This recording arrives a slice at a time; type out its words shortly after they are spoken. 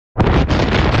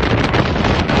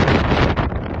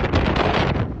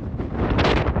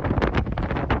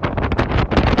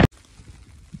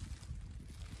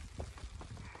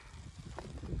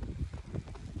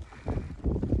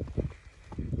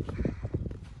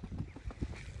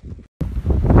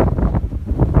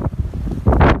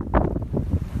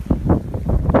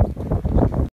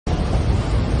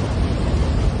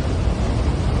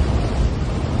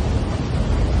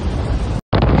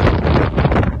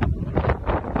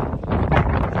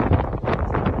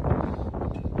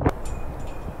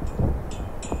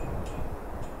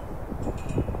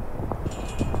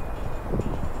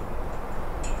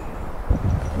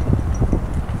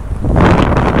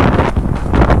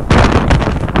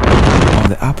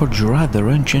airport Jura, the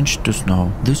rain changed to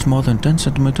snow. This more than 10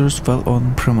 centimeters fell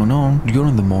on Cremonon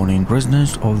during the morning.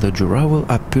 Residents of the Jura will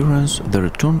experience the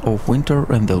return of winter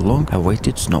and the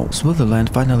long-awaited snow.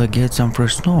 Switzerland finally gets some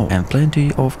fresh snow and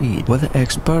plenty of it. Weather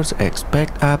experts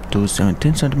expect up to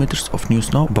 17 centimeters of new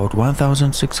snow, about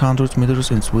 1,600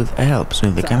 meters in Swiss Alps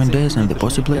in the coming days, and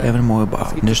possibly even more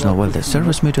above. National Weather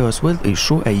Service MeteoSwiss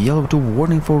issue a yellow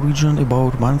warning for region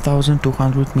about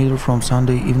 1,200 meters from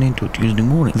Sunday evening to Tuesday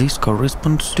morning. This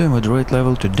corresponds to a moderate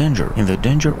level to danger, in the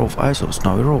danger of ice or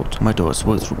snowy roads.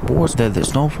 MeteoSwiss reports that the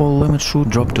snowfall limit should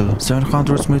drop to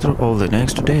 700 meters over the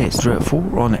next 2 days,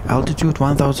 therefore on altitude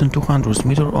 1,200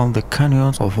 meters on the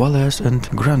canyons of Valais and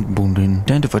Graubünden.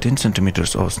 10 to 14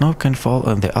 centimeters of snow can fall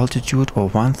on the altitude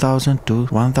of 1,000 to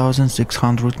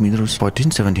 1,600 meters,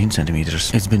 14-17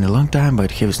 centimeters. It's been a long time,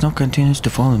 but heavy snow continues to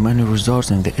fall in many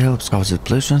resorts in the Alps, causes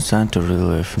pollution and to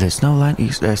relief. The snow line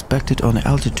is expected on an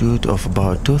altitude of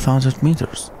about 2,000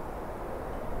 meters.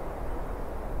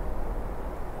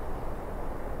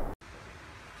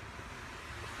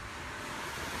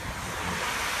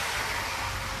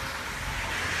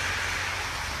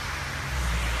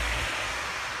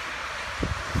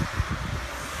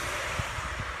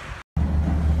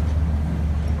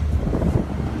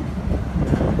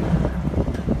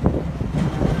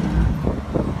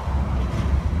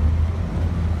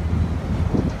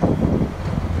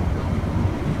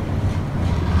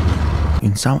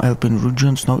 In some alpine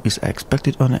regions, snow is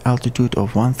expected on an altitude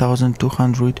of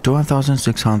 1,200 to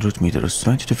 1,600 meters.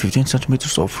 20 to 15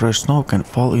 centimeters of fresh snow can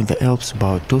fall in the Alps,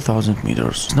 about 2,000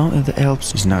 meters. Snow in the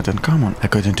Alps is not uncommon.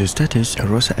 According to statistics,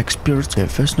 Rosa experts, the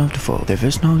first snow to fall. The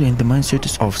first snow in the main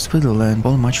cities of Switzerland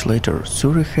fall much later.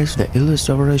 Zurich has the earliest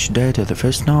average date of the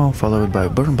first snow, followed by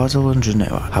Bern, Basel and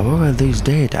Geneva. However, these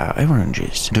dates are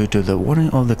averages. Due to the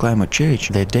warning of the climate change,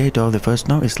 the date of the first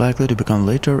snow is likely to become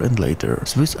later and later.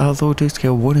 Swiss authorities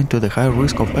have warning to the high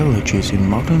risk of avalanches in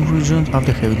mountain regions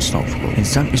after heavy snowfall. In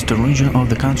some eastern region of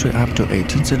the country, up to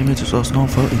 18 centimeters of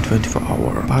snowfall in 24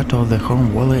 hours. Part of the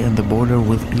Horn Valley and the border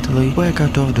with Italy were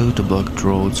cut off due to blocked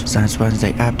roads. Since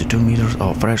Wednesday, up to 2 meters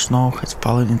of fresh snow has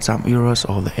fallen in some areas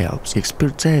of the Alps.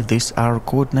 Experts say these are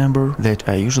record numbers that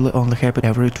are usually only happen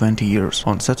every 20 years.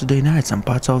 On Saturday night, some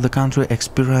parts of the country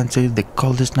experienced the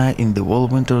coldest night in the whole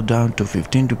winter, down to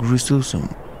 15 degrees Celsius.